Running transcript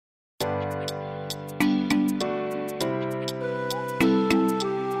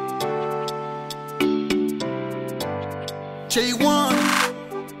Jaywon,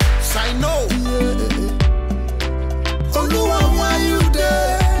 Syno. Oluwa, why you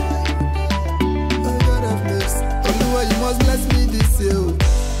there? Oh God of mercy. Oluwa, you must bless me this year.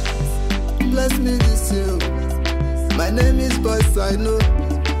 Bless me this year. My name is Boy Syno.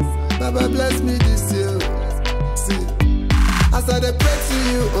 Baba, bless me this year. See, as I dey pray to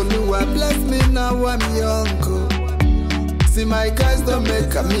you, Oluwa, bless me now I'm young. Oh. See, my guys don't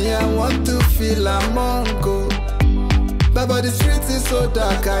make me, I want to feel among. Oh. Baba, the street is so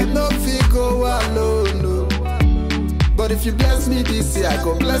dark, I no fit go alone. No. But if you bless me this year, I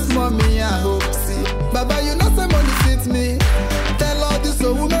go bless mommy, I hope. See, Baba, you know say money fit me. Tell all this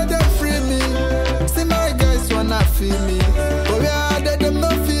so women them free me. See, my guys wanna feel me, but where are they, them no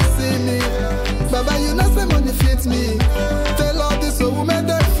fit see me. Baba, you know say money fit me. Tell all this so women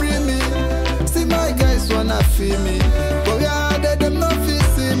them free me. See, my guys wanna feel me, but where are they, them no fit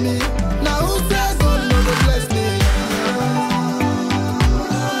see me. Now who says God no go bless me?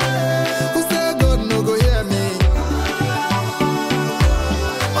 Who say God no go hear me?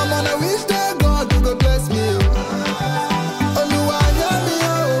 I'm on a wish that God will go bless me. Oluwa hear me,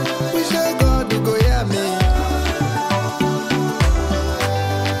 oh. Wish that God will go hear me.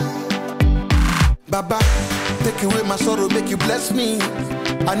 Baba, take away my sorrow, make you bless me.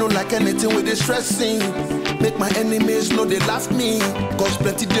 I don't like anything with this stressing. Make my enemies know they laugh me. Cause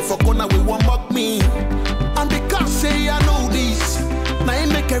plenty day for corner we won't mock me. And because say I know this, now I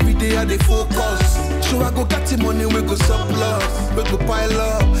make every day I they focus. So I go get the money, we go surplus, we go pile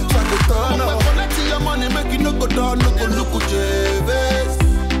up, so I go turn up. Collect your money, make it no go down, no go look Jaywon.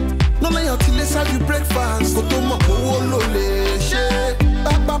 No lay out till they serve you breakfast. Go to my lole, shit.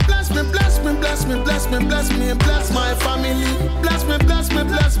 Baba bless me, bless me, bless me, bless me, bless me, bless my family. Bless me, bless me,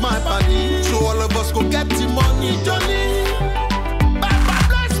 bless my body. So all of us go get the money, Johnny. Baba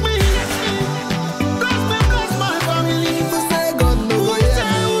bless me, bless me, bless my family. Who say God no go hear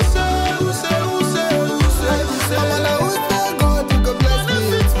me? Who say? I'm on a who say God will go bless me.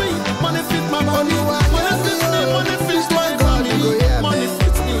 Money fit my body. Money fit me, money fit my body. Money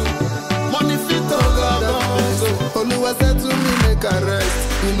fit me, money fit all God. Oluwa said to me, make a rest.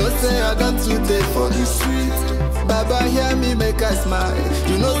 You know say I don't today for the street. Baba hear me, make I smile.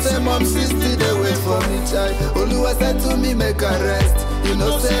 You know say mom sister they wait for me, child. Oluwa said to me, make a rest. You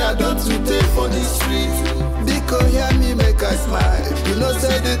know say I don't today for the street. Biko hear me, make I smile. You know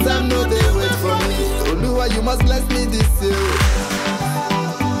say the time no they wait for me. Oluwa, you must bless me this year.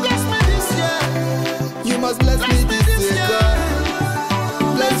 Bless me this year. You must bless me this year,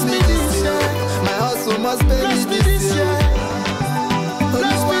 God. Bless me this year. My hustle must pay me this year.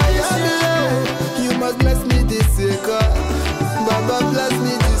 Oluwa, hear me, oh. You must bless me this year, God. Baba, bless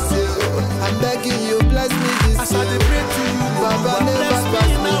me this year. I'm begging you, bless me this year. As I dey pray to you, Baba, never